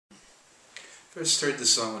First heard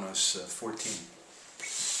this song when I was 14.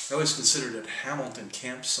 I always considered it a Hamilton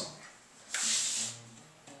camp song.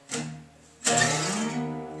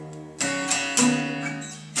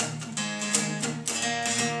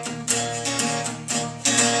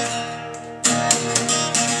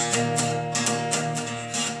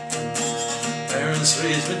 Parents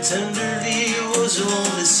raised me tenderly, was the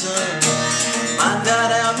only son. Mine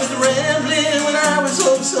got out with rambling when I was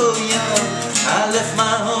oh so young. I left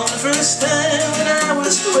my home the first time when I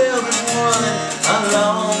was 12 and 1. A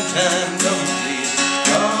long time gone, please,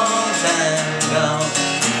 long time gone.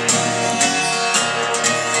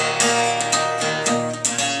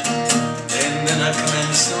 And then I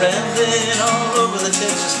commenced rambling all over the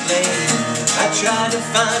Texas plain. I tried to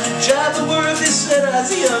find a job to work, they said I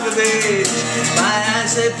was young of age. My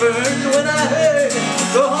eyes they burned when I heard,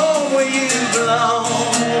 go home where you belong.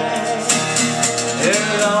 A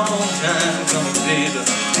long time coming, baby,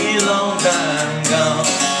 a long time gone.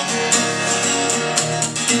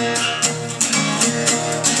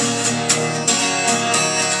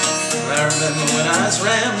 I remember when I was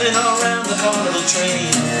rambling all around the carnival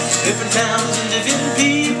train. Different towns and different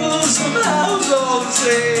people, somehow it was all the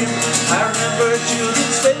same. I remember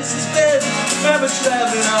children's faces bent, remember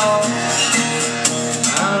traveling on.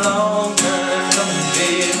 A long time coming,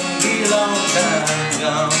 baby, a long time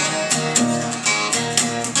gone.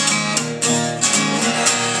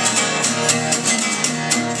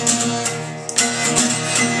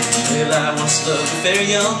 Well, I once loved a fair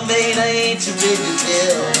young maid, I ain't too big to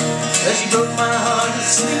tell. But she broke my heart a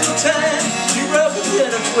single time, she broke it in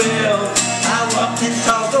a quill. I walked and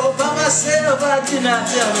talked all by myself, I did not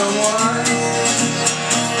tell no one.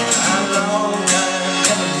 A long time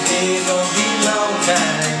coming, babe, gonna be a long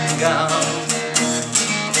time gone.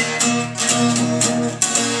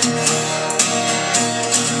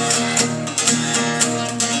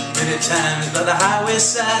 Many times by the highway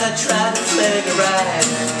side I tried to flag a ride.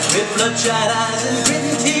 With bloodshot eyes and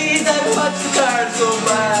gritting teeth I'd watch the cars go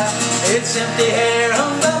by. Its empty hair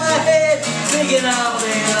hung by my head, thinking all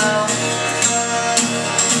day long.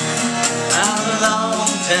 A long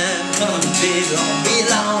time coming, baby, gonna be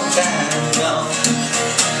a long time gone.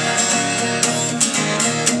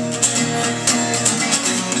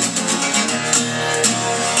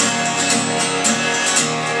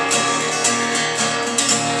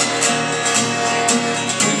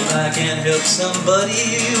 If I can't help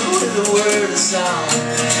somebody with a word of song,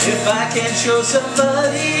 if I can't show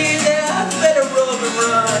somebody that I better rub and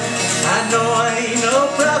run. I know I ain't no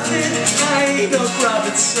prophet, I ain't no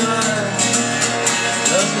prophet's son.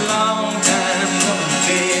 Just a long time coming,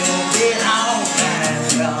 baby, gonna be a long time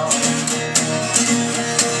gone.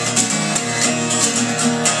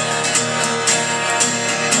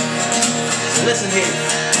 So listen here.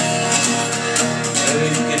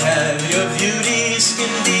 You can have your beauty,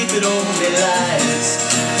 skin deep, it only lies.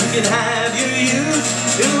 You can have your youth,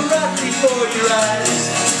 it'll rot before your eyes.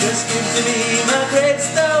 Just give to me my great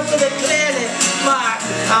stone with a clearly marked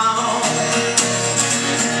home.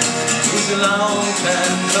 It's a long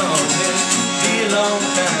time coming, be a long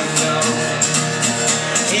time gone.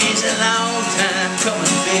 It's a long time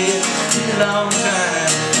coming, babe, be a long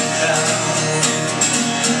time gone.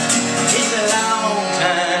 It's a long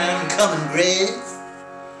time coming, Greg.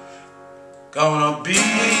 Gonna be a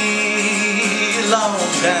long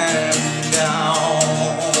time gone.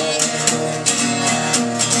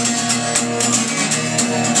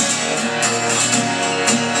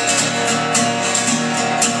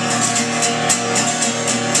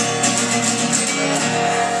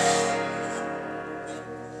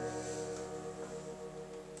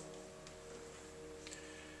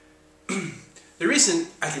 The reason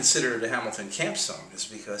I consider it a Hamilton camp song is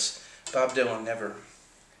because Bob Dylan never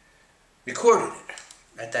recorded it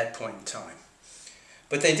at that point in time.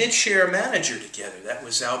 But they did share a manager together. That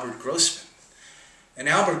was Albert Grossman. And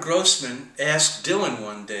Albert Grossman asked Dylan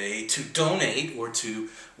one day to donate or to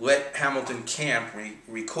let Hamilton Camp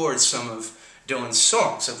record some of Dylan's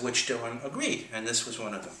songs, of which Dylan agreed. And this was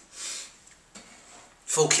one of them.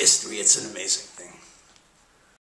 Folk history, it's an amazing thing.